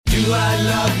Do I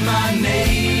love my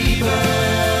neighbor?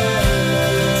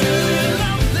 Do you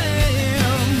love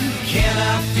them? Can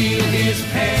I feel his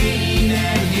pain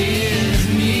and his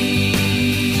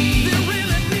need? They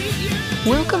really need you.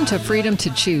 Welcome to Freedom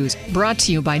to Choose, brought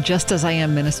to you by Just As I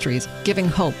Am Ministries, giving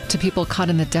hope to people caught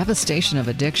in the devastation of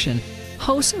addiction.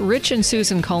 Hosts Rich and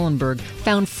Susan Kohlenberg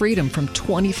found freedom from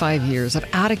 25 years of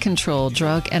out-of-control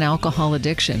drug and alcohol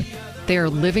addiction. They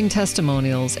are living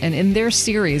testimonials, and in their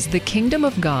series, The Kingdom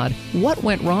of God, What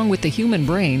Went Wrong with the Human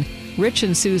Brain, Rich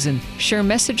and Susan share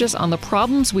messages on the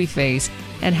problems we face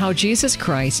and how Jesus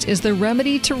Christ is the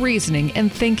remedy to reasoning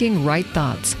and thinking right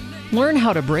thoughts. Learn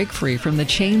how to break free from the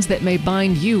chains that may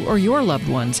bind you or your loved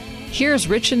ones. Here's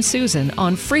Rich and Susan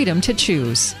on Freedom to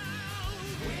Choose.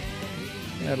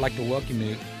 I'd like to welcome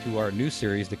you to our new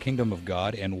series, The Kingdom of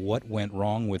God and What Went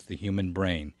Wrong with the Human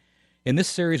Brain. In this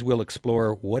series, we'll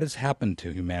explore what has happened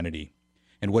to humanity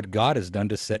and what God has done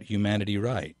to set humanity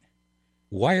right.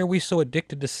 Why are we so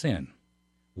addicted to sin?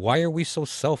 Why are we so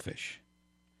selfish?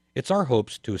 It's our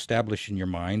hopes to establish in your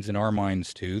minds, and our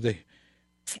minds too,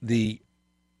 the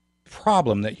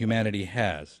problem that humanity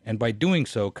has, and by doing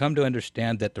so, come to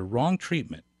understand that the wrong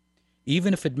treatment,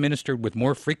 even if administered with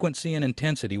more frequency and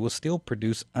intensity, will still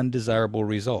produce undesirable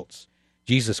results.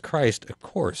 Jesus Christ, of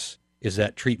course, is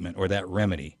that treatment or that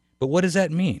remedy. But what does that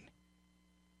mean?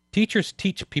 Teachers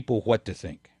teach people what to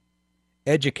think.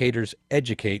 Educators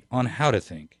educate on how to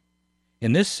think.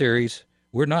 In this series,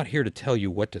 we're not here to tell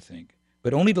you what to think,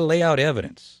 but only to lay out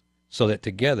evidence so that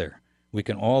together we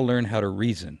can all learn how to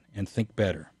reason and think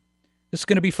better. This is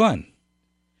going to be fun.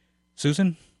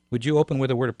 Susan, would you open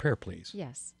with a word of prayer, please?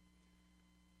 Yes.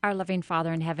 Our loving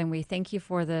Father in heaven, we thank you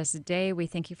for this day. We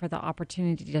thank you for the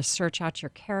opportunity to search out your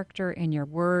character in your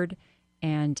word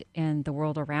and in the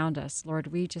world around us. Lord,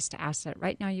 we just ask that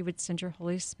right now you would send your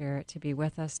Holy Spirit to be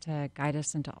with us, to guide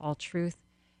us into all truth,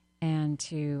 and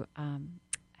to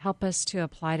help us to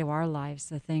apply to our lives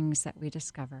the things that we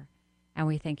discover. And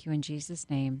we thank you in Jesus'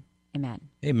 name. Amen.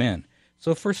 Amen.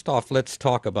 So first off, let's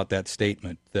talk about that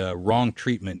statement. The wrong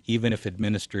treatment, even if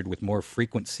administered with more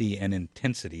frequency and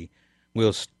intensity,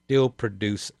 will still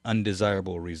produce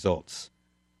undesirable results.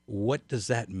 What does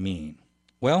that mean?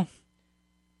 Well,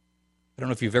 I don't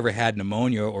know if you've ever had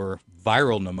pneumonia or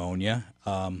viral pneumonia,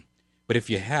 but if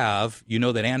you have, you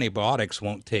know that antibiotics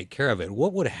won't take care of it.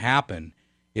 What would happen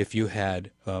if you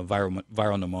had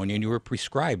viral pneumonia and you were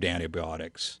prescribed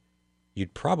antibiotics?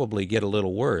 You'd probably get a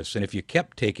little worse. And if you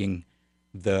kept taking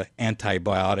the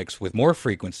antibiotics with more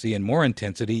frequency and more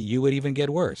intensity, you would even get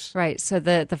worse. Right. So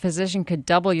the physician could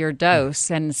double your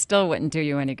dose and still wouldn't do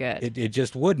you any good. It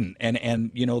just wouldn't. And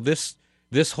you know, this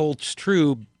holds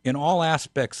true in all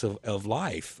aspects of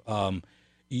life.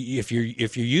 If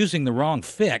you're using the wrong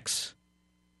fix,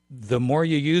 the more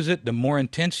you use it, the more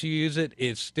intense you use it,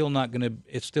 it's still not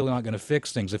gonna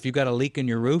fix things. If you've got a leak in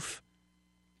your roof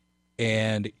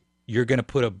and you're gonna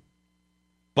put a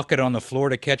bucket on the floor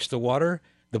to catch the water,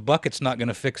 the bucket's not going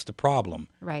to fix the problem.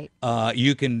 Right.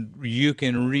 You can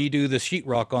redo the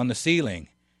sheetrock on the ceiling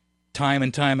time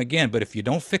and time again, but if you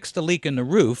don't fix the leak in the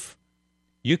roof,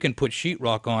 you can put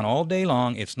sheetrock on all day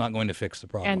long. It's not going to fix the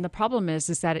problem. And the problem is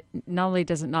that it not only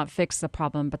does it not fix the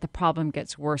problem, but the problem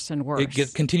gets worse and worse.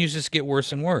 It continues to get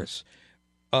worse and worse.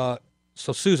 So,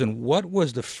 Susan, what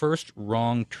was the first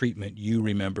wrong treatment you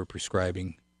remember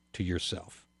prescribing to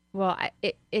yourself? Well,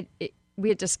 we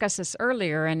had discussed this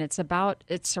earlier, and it's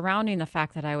surrounding the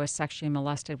fact that I was sexually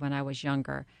molested when I was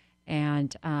younger.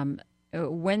 And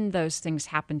when those things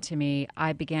happened to me,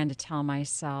 I began to tell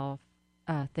myself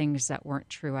things that weren't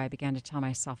true. I began to tell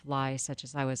myself lies, such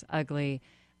as I was ugly,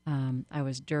 I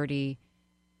was dirty,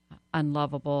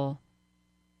 unlovable.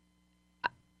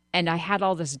 And I had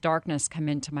all this darkness come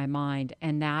into my mind,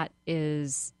 and that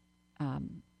is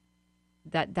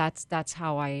that's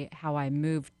how I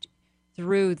moved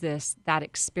through that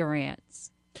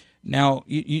experience. Now,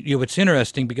 it's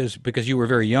interesting because you were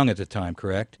very young at the time,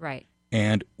 correct? Right.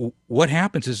 And what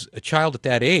happens is a child at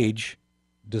that age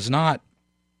does not,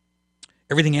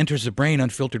 everything enters the brain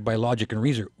unfiltered by logic and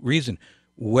reason,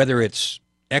 whether it's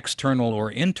external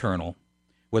or internal,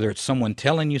 whether it's someone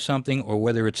telling you something or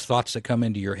whether it's thoughts that come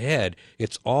into your head,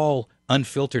 it's all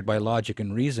unfiltered by logic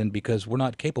and reason because we're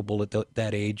not capable at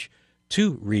that age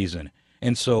to reason.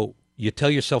 And so you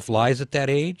tell yourself lies at that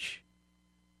age,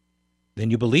 then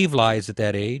you believe lies at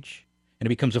that age, and it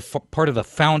becomes a part of the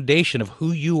foundation of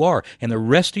who you are. And the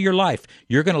rest of your life,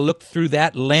 you're going to look through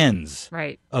that lens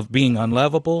right. of being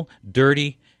unlovable,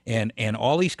 dirty, and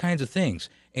all these kinds of things.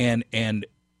 And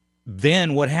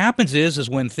then what happens is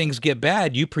when things get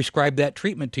bad, you prescribe that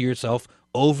treatment to yourself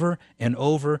over and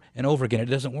over and over again. It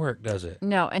doesn't work, does it?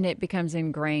 No, and it becomes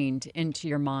ingrained into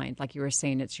your mind. Like you were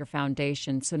saying, it's your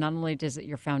foundation. So not only does it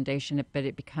your foundation, but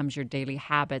it becomes your daily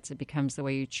habits. It becomes the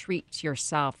way you treat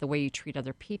yourself, the way you treat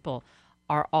other people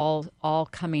are all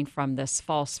coming from this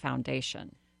false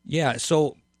foundation. Yeah,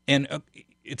 so, and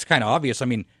it's kind of obvious. I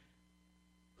mean,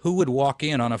 who would walk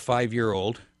in on a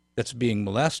 5-year-old that's being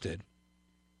molested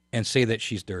and say that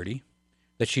she's dirty,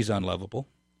 that she's unlovable,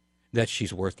 that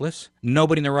she's worthless?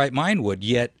 Nobody in their right mind would,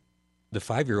 yet the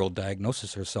 5-year-old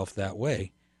diagnoses herself that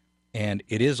way, and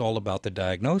it is all about the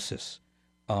diagnosis.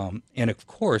 And of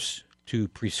course, to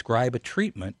prescribe a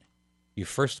treatment, you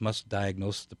first must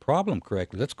diagnose the problem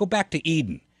correctly. Let's go back to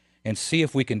Eden and see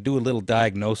if we can do a little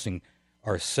diagnosing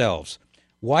ourselves.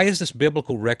 Why is this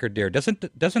biblical record there? Doesn't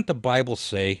the Bible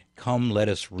say, "Come, let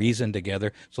us reason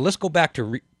together"? So let's go back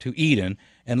to Eden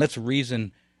and let's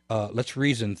reason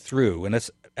through, and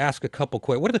let's ask a couple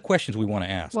questions. What are the questions we want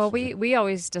to ask? Well, we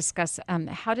always discuss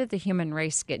how did the human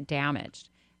race get damaged?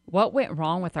 What went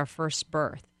wrong with our first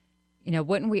birth?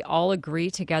 Wouldn't we all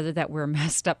agree together that we're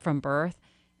messed up from birth?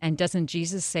 And doesn't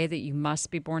Jesus say that you must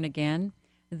be born again?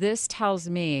 This tells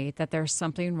me that there's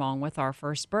something wrong with our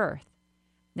first birth.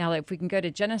 Now, if we can go to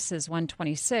Genesis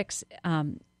 1:26,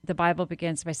 the Bible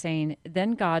begins by saying,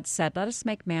 "Then God said, let us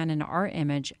make man in our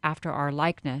image after our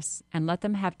likeness, and let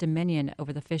them have dominion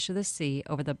over the fish of the sea,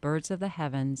 over the birds of the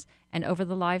heavens, and over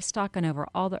the livestock, and over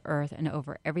all the earth, and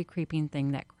over every creeping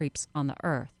thing that creeps on the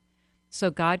earth."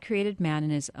 So God created man in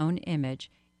his own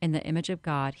image. In the image of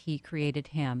God, he created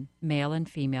him. Male and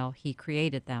female, he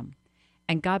created them.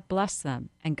 And God blessed them.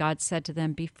 And God said to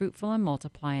them, "Be fruitful and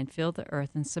multiply, and fill the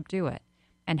earth and subdue it,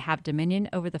 and have dominion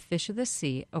over the fish of the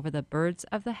sea, over the birds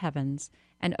of the heavens,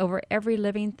 and over every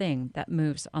living thing that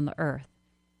moves on the earth."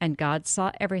 And God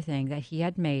saw everything that he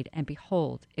had made, and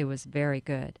behold, it was very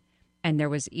good. And there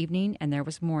was evening, and there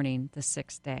was morning, the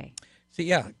sixth day.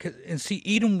 See,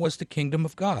 Eden was the kingdom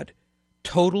of God.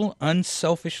 Total,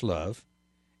 unselfish love,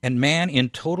 and man in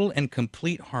total and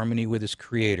complete harmony with his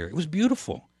Creator. It was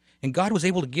beautiful. And God was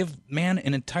able to give man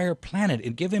an entire planet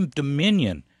and give him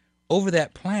dominion over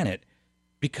that planet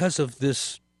because of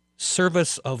this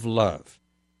service of love.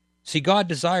 See, God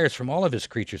desires from all of his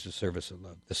creatures a service of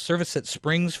love, the service that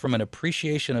springs from an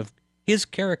appreciation of his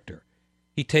character.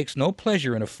 He takes no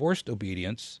pleasure in a forced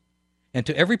obedience, and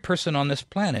to every person on this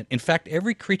planet, in fact,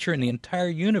 every creature in the entire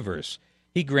universe,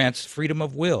 he grants freedom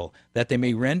of will, that they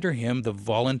may render him the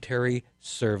voluntary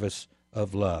service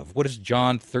of love. What does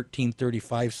John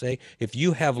 13:35 say? "If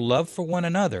you have love for one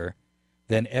another,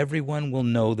 then everyone will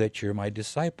know that you're my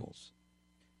disciples."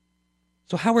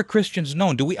 So how are Christians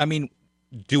known? Do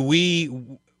we,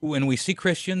 when we see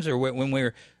Christians or when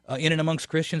we're in and amongst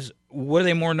Christians, what are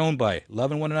they more known by?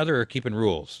 Loving one another or keeping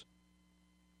rules?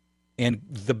 And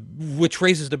which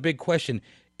raises the big question,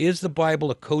 is the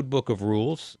Bible a code book of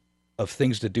rules, of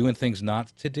things to do and things not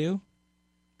to do?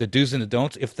 The do's and the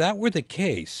don'ts? If that were the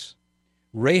case,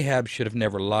 Rahab should have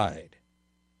never lied.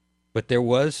 But there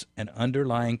was an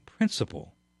underlying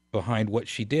principle behind what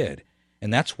she did,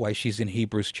 and that's why she's in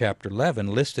Hebrews chapter 11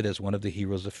 listed as one of the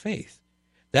heroes of faith.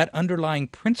 That underlying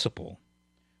principle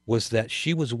was that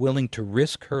she was willing to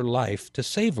risk her life to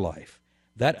save life.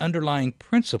 That underlying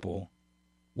principle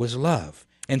was love.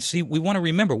 And see, we want to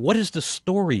remember, what does the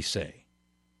story say?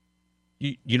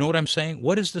 You know what I'm saying?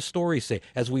 What does the story say?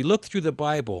 As we look through the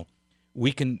Bible,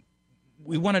 we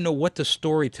want to know what the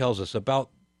story tells us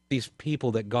about these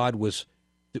people that God was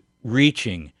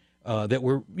reaching, that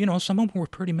were, some of them were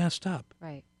pretty messed up.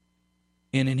 Right.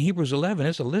 And in Hebrews 11,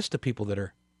 there's a list of people that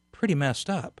are pretty messed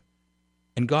up.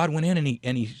 And God went in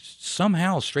and he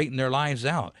somehow straightened their lives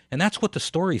out. And that's what the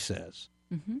story says.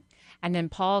 Mm-hmm. And then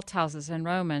Paul tells us in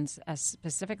Romans,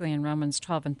 specifically in Romans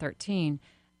 12 and 13,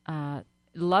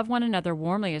 love one another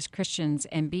warmly as Christians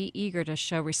and be eager to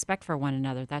show respect for one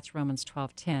another. That's Romans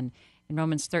 12:10. In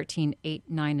Romans 13:8,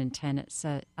 9, and 10,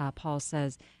 Paul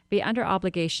says, be under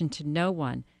obligation to no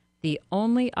one. The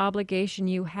only obligation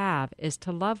you have is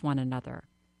to love one another.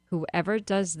 Whoever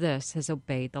does this has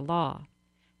obeyed the law.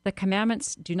 The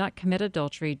commandments: do not commit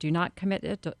adultery, do not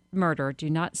commit murder, do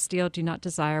not steal, do not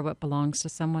desire what belongs to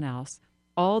someone else.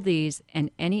 All these and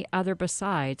any other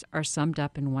besides are summed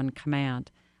up in one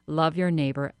command: love your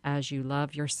neighbor as you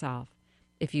love yourself.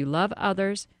 If you love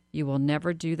others, you will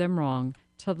never do them wrong.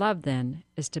 To love, then,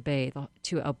 is to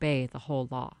obey the whole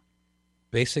law.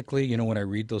 Basically, when I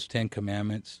read those 10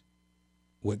 commandments,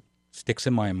 what sticks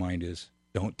in my mind is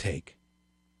don't take.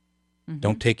 Mm-hmm.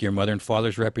 Don't take your mother and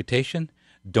father's reputation.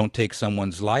 Don't take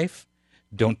someone's life.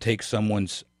 Don't take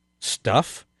someone's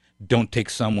stuff. Don't take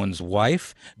someone's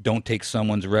wife. Don't take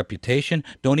someone's reputation.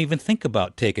 Don't even think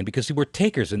about taking, because we're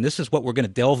takers. And this is what we're going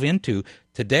to delve into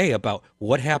today about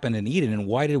what happened in Eden and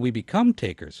why did we become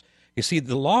takers. You see,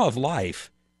 the law of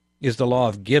life is the law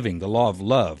of giving, the law of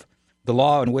love, the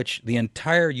law in which the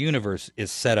entire universe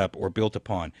is set up or built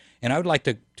upon. And I would like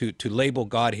to label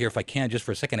God here, if I can, just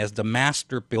for a second, as the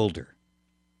master builder.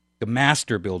 The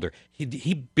master builder.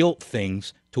 He built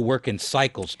things to work in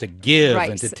cycles, to give Right.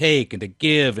 and to take and to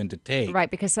give and to take. Right,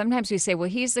 because sometimes we say, "Well,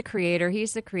 he's the creator,"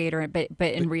 but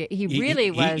he really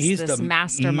was He's this the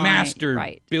mastermind, master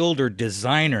right? builder,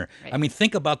 designer. Right. I mean,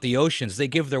 think about the oceans. They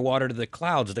give their water to the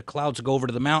clouds. The clouds go over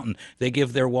to the mountain. They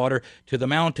give their water to the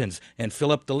mountains and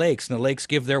fill up the lakes. And the lakes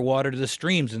give their water to the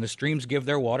streams. And the streams give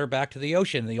their water back to the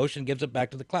ocean. And the ocean gives it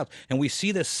back to the clouds. And we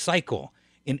see this cycle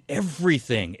in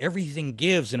everything. Everything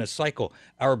gives in a cycle.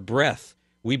 Our breath,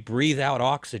 we breathe out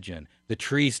oxygen. The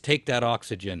trees take that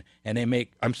oxygen and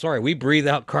we breathe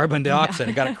out carbon dioxide.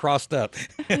 I got it crossed up.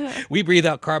 We breathe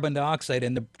out carbon dioxide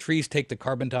and the trees take the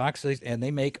carbon dioxide and they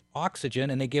make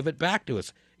oxygen and they give it back to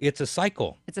us. It's a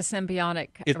cycle. It's a symbiotic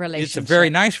It's relationship. a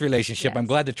very nice relationship. Yes. I'm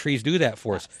glad the trees do that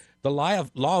for us. The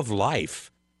law of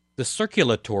life, the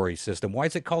circulatory system. Why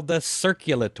is it called the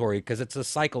circulatory? Because it's a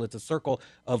cycle. It's a circle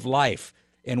of life.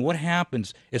 And what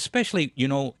happens, especially,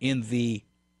 in the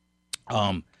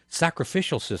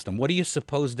sacrificial system, what do you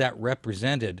suppose that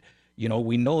represented?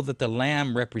 We know that the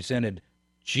lamb represented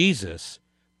Jesus,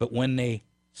 but when they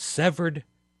severed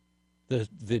the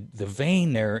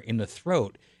vein there in the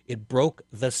throat, it broke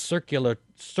the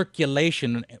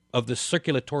circulation of the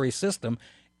circulatory system,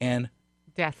 and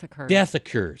Death occurs. death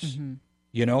occurs.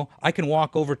 I can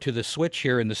walk over to the switch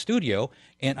here in the studio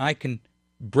and I can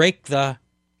break the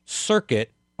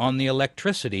circuit on the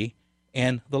electricity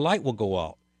and the light will go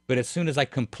out. But as soon as I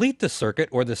complete the circuit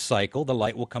or the cycle, the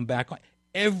light will come back on.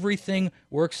 Everything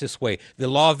works this way. The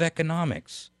law of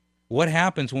economics. What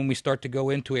happens when we start to go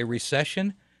into a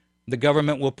recession? The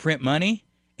government will print money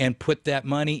and put that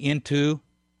money into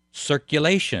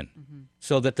circulation,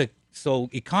 so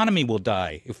economy will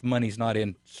die if money's not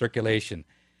in circulation.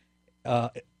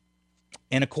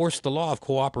 And of course, the law of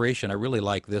cooperation. I really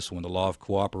like this one, the law of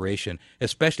cooperation.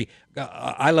 Especially,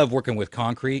 I love working with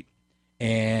concrete.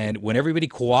 And when everybody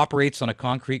cooperates on a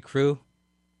concrete crew,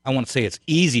 I won't say it's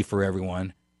easy for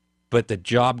everyone, but the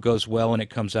job goes well and it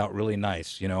comes out really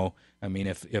nice. I mean,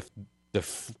 if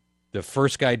the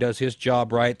first guy does his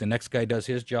job right, the next guy does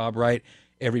his job right,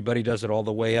 everybody does it all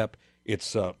the way up.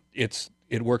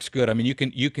 It works good. I mean,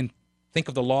 you can think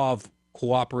of the law of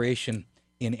cooperation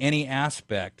in any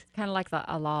aspect. Kind of like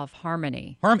a law of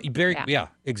harmony. Yeah,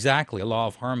 exactly, a law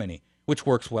of harmony, which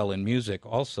works well in music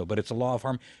also, but it's a law of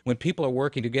harmony. When people are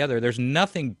working together, there's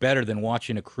nothing better than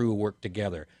watching a crew work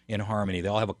together in harmony. They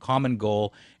all have a common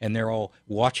goal, and they're all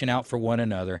watching out for one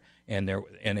another, and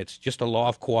it's just a law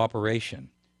of cooperation.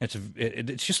 It's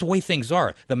just the way things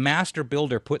are. The master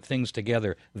builder put things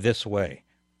together this way.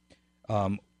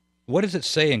 What does it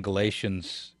say in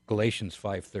Galatians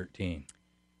 5:13?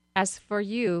 As for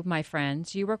you, my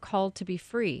friends, you were called to be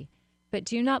free, but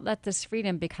do not let this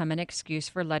freedom become an excuse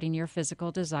for letting your physical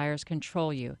desires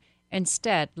control you.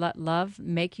 Instead, let love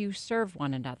make you serve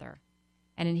one another.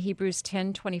 And in Hebrews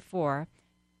 10:24,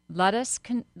 let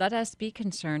us be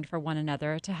concerned for one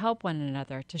another, to help one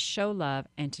another, to show love,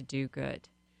 and to do good.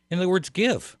 In other words,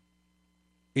 give.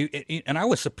 And I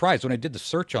was surprised when I did the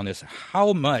search on this,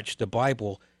 how much the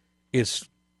Bible is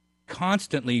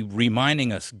constantly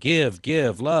reminding us, give,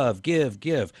 love,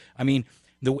 give. I mean,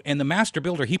 the master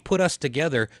builder, he put us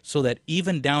together so that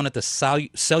even down at the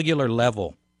cellular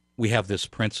level, we have this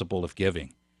principle of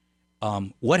giving.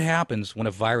 What happens when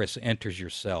a virus enters your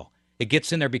cell? It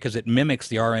gets in there because it mimics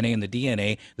the RNA and the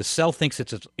DNA. The cell thinks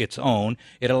it's its own.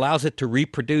 It allows it to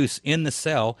reproduce in the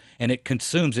cell, and it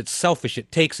consumes. It's selfish.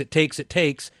 It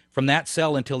takes from that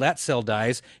cell until that cell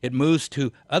dies. It moves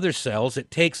to other cells. It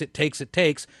takes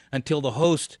until the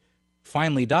host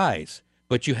finally dies.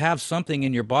 But you have something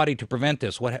in your body to prevent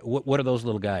this. What are those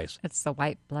little guys? It's the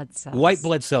white blood cells. White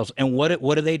blood cells. And what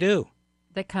do they do?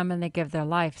 They come and they give their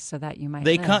life so that you might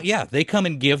live. They come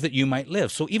and give that you might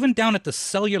live. So even down at the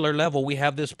cellular level, we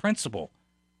have this principle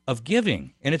of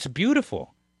giving, and it's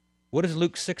beautiful. What does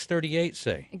Luke 6:38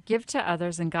 say? Give to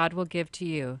others, and God will give to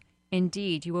you.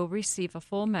 Indeed, you will receive a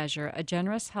full measure, a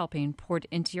generous helping poured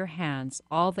into your hands,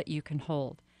 all that you can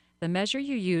hold. The measure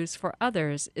you use for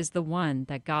others is the one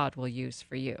that God will use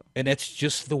for you. And that's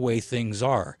just the way things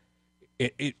are.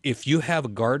 If you have a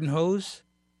garden hose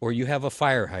or you have a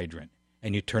fire hydrant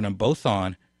and you turn them both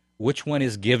on, which one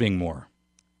is giving more?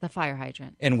 The fire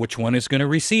hydrant. And which one is going to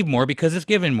receive more because it's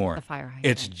given more? The fire hydrant.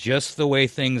 It's just the way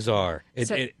things are.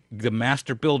 The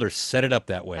master builder set it up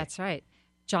that way. That's right.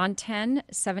 John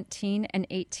 10:17 and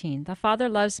 18. The Father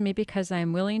loves me because I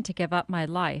am willing to give up my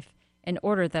life in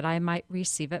order that I might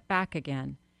receive it back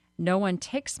again. No one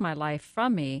takes my life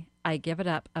from me. I give it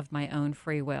up of my own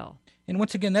free will. And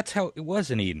once again, that's how it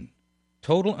was in Eden.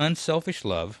 Total unselfish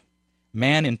love,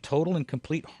 man in total and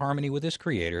complete harmony with his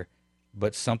Creator,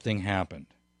 but something happened.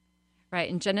 Right.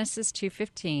 In Genesis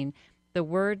 2:15,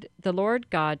 the Lord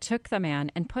God took the man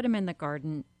and put him in the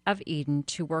Garden of Eden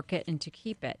to work it and to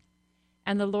keep it.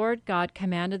 And the Lord God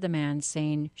commanded the man,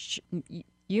 saying,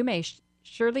 You may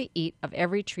surely eat of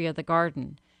every tree of the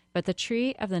garden, but the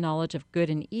tree of the knowledge of good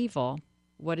and evil,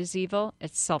 what is evil?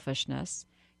 It's selfishness.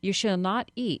 You shall not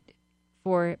eat,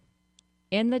 for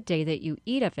in the day that you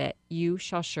eat of it, you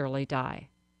shall surely die.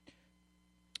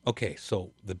 Okay,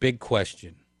 so the big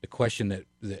question, the question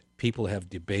that people have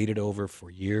debated over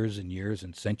for years and years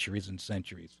and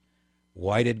centuries,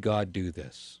 why did God do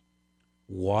this?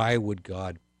 Why would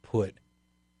God put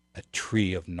a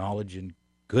tree of knowledge and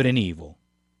good and evil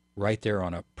right there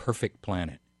on a perfect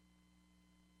planet?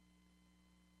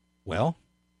 Well,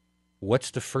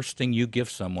 what's the first thing you give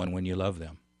someone when you love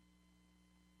them?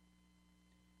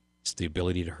 It's the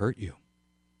ability to hurt you.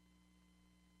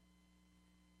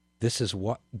 This is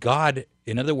what God,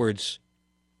 in other words,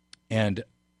 and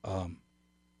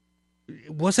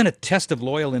it wasn't a test of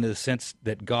loyal in the sense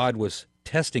that God was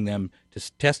testing Adam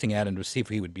to see if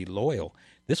he would be loyal.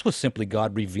 This was simply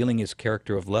God revealing his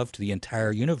character of love to the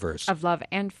entire universe. Of love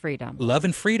and freedom. Love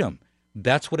and freedom.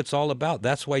 That's what it's all about.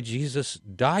 That's why Jesus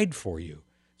died for you,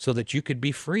 so that you could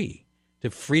be free.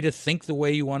 Free to think the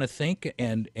way you want to think,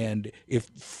 and if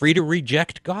free to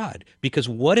reject God. Because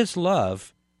what is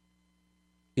love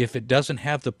if it doesn't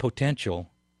have the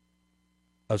potential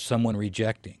of someone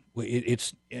rejecting?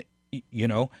 It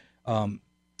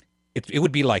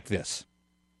would be like this.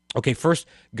 Okay, first,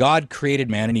 God created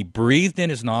man, and he breathed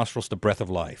in his nostrils the breath of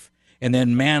life. And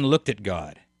then man looked at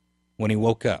God when he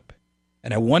woke up.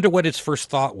 And I wonder what his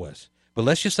first thought was. But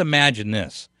let's just imagine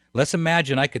this. Let's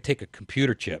imagine I could take a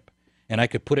computer chip, and I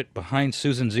could put it behind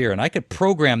Susan's ear, and I could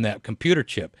program that computer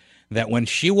chip that when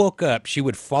she woke up, she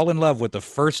would fall in love with the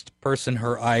first person she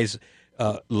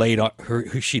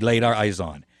laid our eyes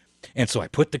on. And so I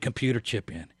put the computer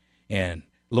chip in, and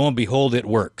lo and behold, it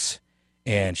works.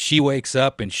 And she wakes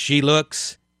up, and she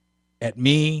looks at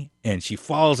me, and she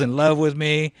falls in love with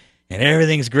me, and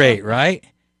everything's great, right?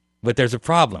 But there's a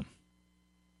problem.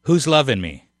 Who's loving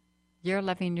me? You're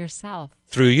loving yourself.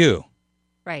 Through you.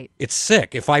 Right. It's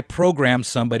sick if I program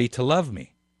somebody to love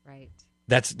me. Right.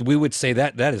 We would say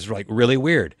that is like really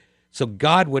weird. So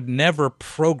God would never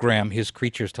program his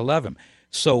creatures to love him.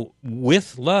 So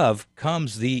with love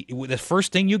comes the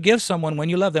first thing you give someone when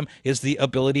you love them is the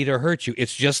ability to hurt you.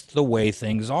 It's just the way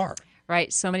things are.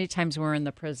 Right. So many times we're in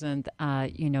the prison,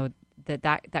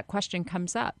 that question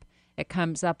comes up. It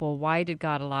comes up, well, why did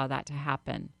God allow that to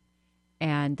happen?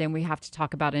 And then we have to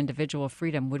talk about individual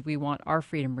freedom. Would we want our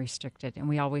freedom restricted? And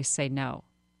we always say no.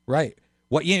 Right.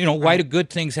 Why do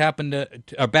good things happen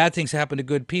or bad things happen to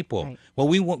good people? Right. Well,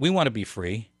 we want to be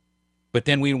free, but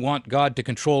then we want God to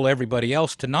control everybody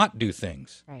else to not do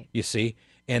things. Right. You see,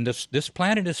 and this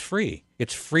planet is free.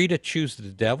 It's free to choose the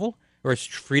devil, or it's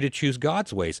free to choose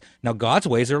God's ways. Now, God's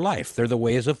ways are life. They're the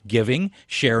ways of giving,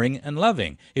 sharing, and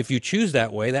loving. If you choose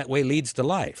that way leads to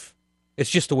life. It's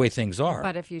just the way things are.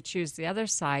 But if you choose the other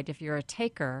side, if you're a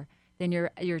taker, then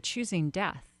you're choosing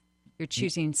death. You're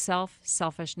choosing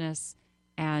selfishness,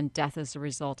 and death is a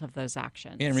result of those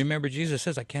actions. And remember, Jesus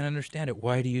says, I can't understand it.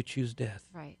 Why do you choose death?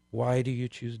 Right. Why do you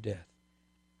choose death?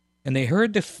 And they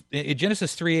heard in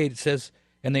Genesis 3:8 it says,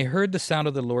 and they heard the sound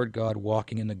of the Lord God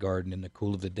walking in the garden in the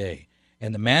cool of the day.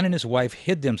 And the man and his wife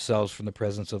hid themselves from the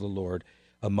presence of the Lord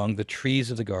among the trees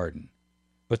of the garden.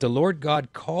 But the Lord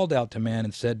God called out to man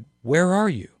and said, where are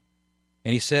you?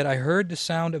 And he said, I heard the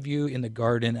sound of you in the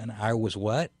garden, and I was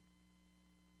what?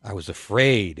 I was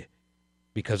afraid,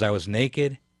 because I was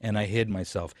naked and I hid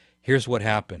myself. Here's what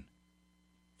happened.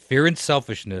 Fear and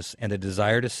selfishness and the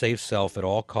desire to save self at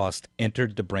all costs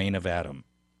entered the brain of Adam.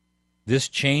 This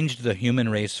changed the human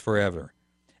race forever.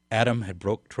 Adam had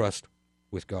broke trust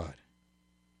with God.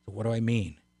 So what do I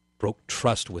mean? Broke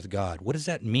trust with God. What does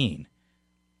that mean?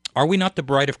 Are we not the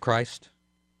bride of Christ?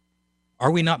 Are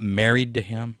we not married to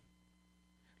him?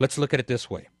 Let's look at it this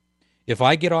way. If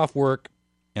I get off work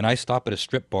and I stop at a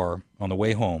strip bar on the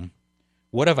way home,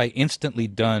 what have I instantly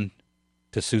done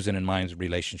to Susan and mine's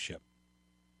relationship?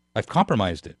 I've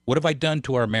compromised it. What have I done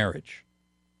to our marriage?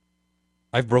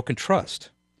 I've broken trust.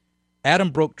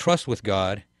 Adam broke trust with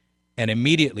God, and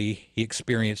immediately he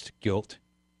experienced guilt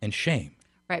and shame.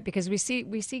 Right, because we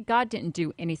see God didn't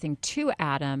do anything to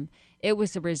Adam. It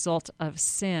was the result of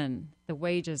sin. The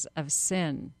wages of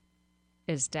sin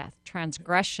is death.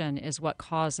 Transgression is what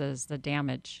causes the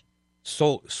damage.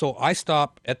 So I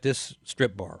stop at this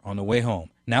strip bar on the way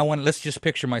home. Now, let's just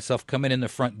picture myself coming in the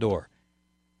front door.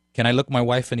 Can I look my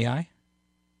wife in the eye?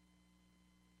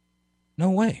 No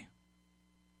way.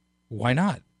 Why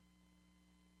not?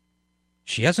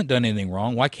 She hasn't done anything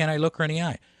wrong. Why can't I look her in the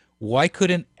eye? Why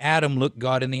couldn't Adam look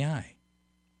God in the eye?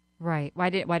 Right. Why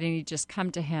didn't he just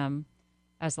come to him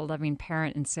as a loving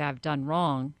parent and say, I've done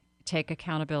wrong, take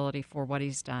accountability for what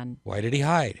he's done? Why did he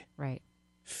hide? Right.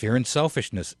 Fear and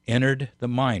selfishness entered the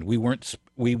mind. We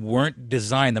weren't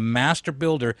designed. The master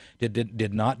builder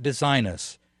did not design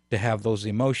us to have those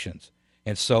emotions.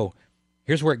 And so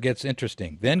here's where it gets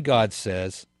interesting. Then God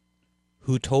says,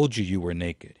 who told you you were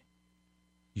naked?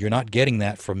 You're not getting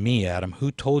that from me, Adam. Who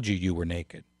told you you were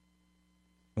naked?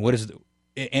 And what is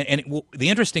the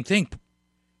interesting thing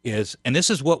is, and this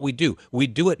is what we do. We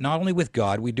do it not only with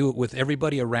God, we do it with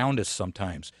everybody around us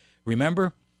sometimes.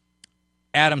 Remember,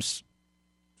 Adam's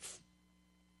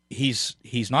he's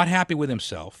not happy with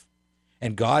himself,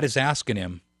 and God is asking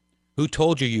him, who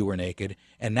told you you were naked?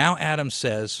 And now Adam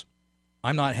says,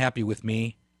 I'm not happy with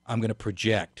me. I'm going to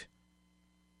project.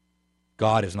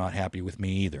 God is not happy with me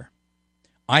either.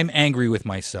 I'm angry with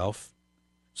myself,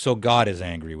 so God is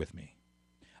angry with me.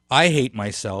 I hate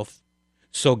myself,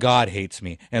 so God hates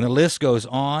me. And the list goes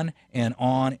on and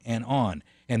on and on.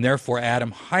 And therefore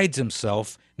Adam hides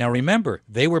himself. Now remember,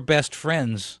 they were best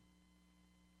friends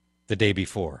the day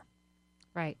before.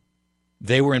 Right.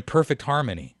 They were in perfect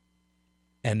harmony.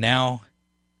 And now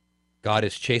God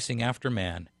is chasing after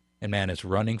man, and man is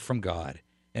running from God,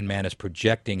 and man is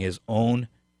projecting his own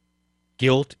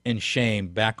guilt and shame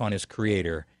back on his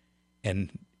Creator.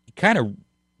 And kind of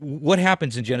what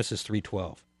happens in Genesis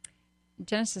 3:12?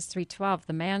 Genesis 3:12,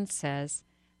 the man says,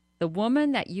 the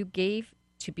woman that you gave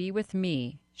to be with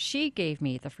me, she gave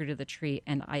me the fruit of the tree,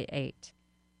 and I ate.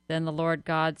 Then the Lord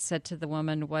God said to the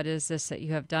woman, what is this that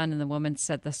you have done? And the woman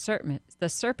said, the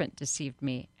serpent deceived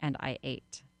me, and I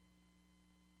ate.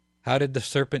 How did the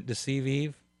serpent deceive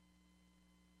Eve?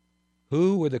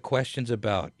 Who were the questions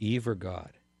about, Eve or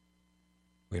God?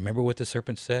 Remember what the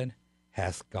serpent said?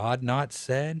 Hath God not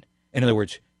said? In other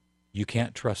words, you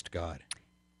can't trust God.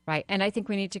 Right. And I think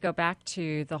we need to go back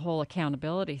to the whole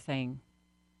accountability thing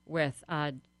with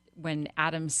when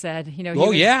Adam said,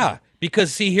 yeah.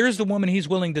 Because, see, here's the woman he's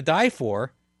willing to die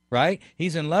for, right?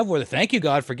 He's in love with her. Thank you,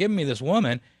 God, for giving me this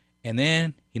woman. And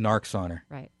then he narcs on her.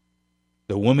 Right.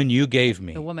 The woman you gave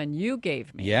me. The woman you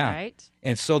gave me, yeah. Right?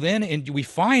 And so then we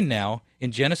find now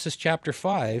in Genesis chapter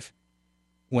 5,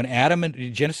 when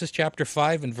Genesis chapter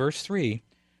 5 and verse 3,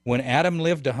 when Adam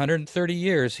lived 130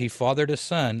 years, he fathered a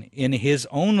son in his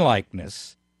own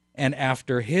likeness and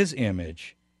after his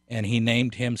image, and he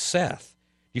named him Seth.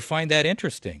 You find that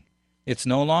interesting? It's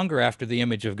no longer after the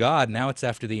image of God. Now it's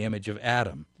after the image of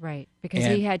Adam. Right, because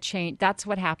he had changed. That's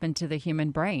what happened to the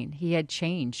human brain. He had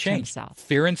changed himself.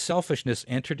 Fear and selfishness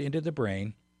entered into the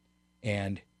brain,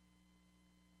 and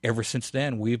ever since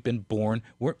then we've been born.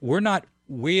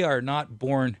 We are not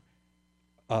born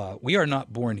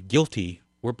guilty.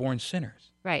 We're born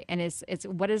sinners. Right, and it's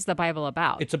what is the Bible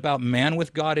about? It's about man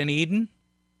with God in Eden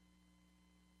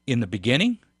in the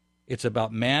beginning. It's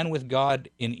about man with God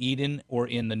in Eden or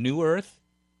in the new earth,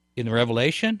 in the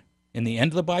Revelation, in the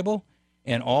end of the Bible.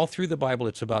 And all through the Bible,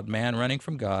 it's about man running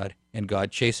from God and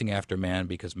God chasing after man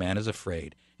because man is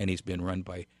afraid. And he's been run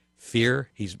by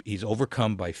fear. He's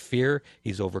overcome by fear.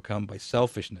 He's overcome by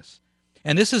selfishness.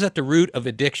 And this is at the root of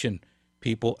addiction,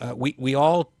 people. We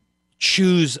all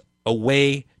choose a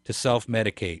way to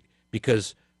self-medicate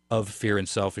because of fear and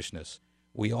selfishness.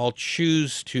 We all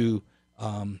choose to...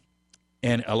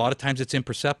 and a lot of times it's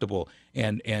imperceptible,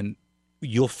 and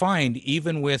you'll find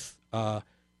even with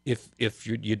if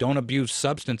you don't abuse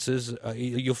substances,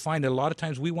 you'll find that a lot of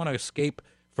times we want to escape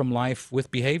from life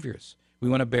with behaviors. We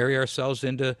want to bury ourselves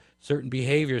into certain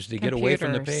behaviors to get away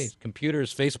from the pain.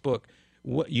 Computers, Facebook,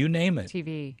 you name it.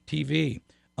 TV.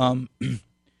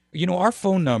 Our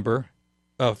phone number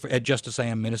at Justice I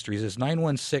Am Ministries is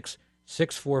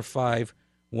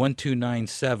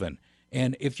 916-645-1297.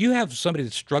 And if you have somebody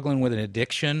that's struggling with an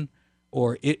addiction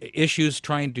or issues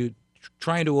trying to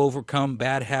overcome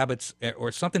bad habits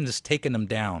or something that's taken them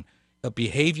down, a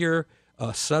behavior,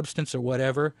 a substance, or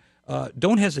whatever,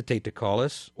 don't hesitate to call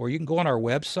us. Or you can go on our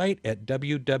website at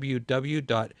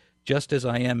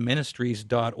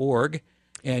www.justasiamministries.org.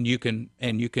 and you can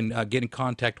get in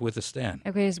contact with us then.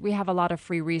 Because we have a lot of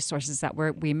free resources that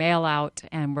we mail out,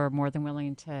 and we're more than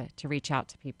willing to reach out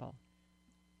to people.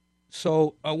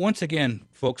 So once again,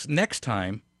 folks, next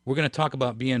time we're going to talk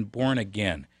about being born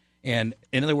again. And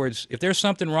in other words, if there's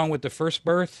something wrong with the first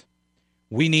birth,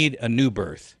 we need a new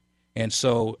birth. And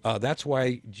so that's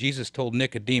why Jesus told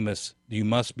Nicodemus, you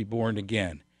must be born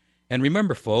again. And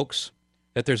remember, folks,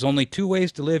 that there's only two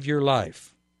ways to live your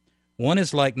life. One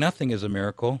is like nothing is a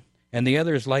miracle, and the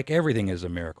other is like everything is a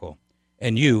miracle.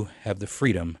 And you have the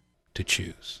freedom to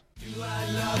choose. Do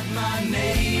I love my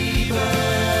neighbor?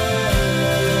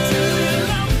 Do you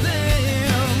love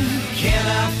them? Can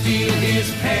I feel his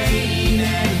pain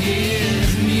and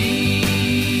his need?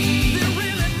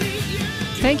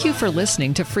 Thank you for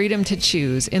listening to Freedom to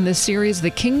Choose in the series The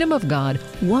Kingdom of God,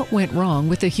 What Went Wrong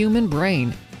with the Human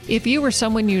Brain? If you or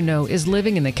someone you know is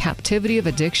living in the captivity of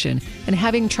addiction and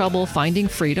having trouble finding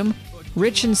freedom,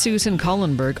 Rich and Susan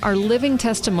Collenberg are living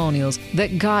testimonials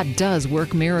that God does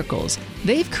work miracles.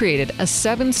 They've created a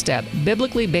 7-step,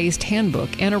 biblically based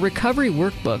handbook and a recovery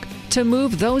workbook to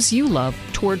move those you love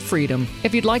toward freedom.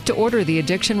 If you'd like to order the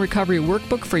Addiction Recovery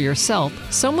Workbook for yourself,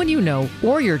 someone you know,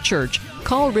 or your church,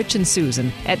 call Rich and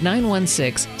Susan at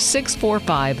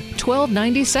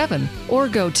 916-645-1297 or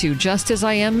go to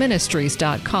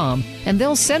justasiamministries.com and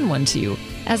they'll send one to you.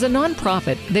 As a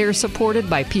nonprofit, they are supported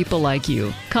by people like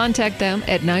you. Contact them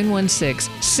at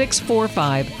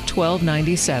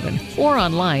 916-645-1297 or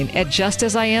online at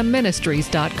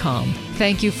justasiamministries.com.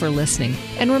 Thank you for listening.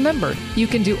 And remember, you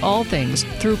can do all things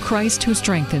through Christ who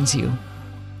strengthens you.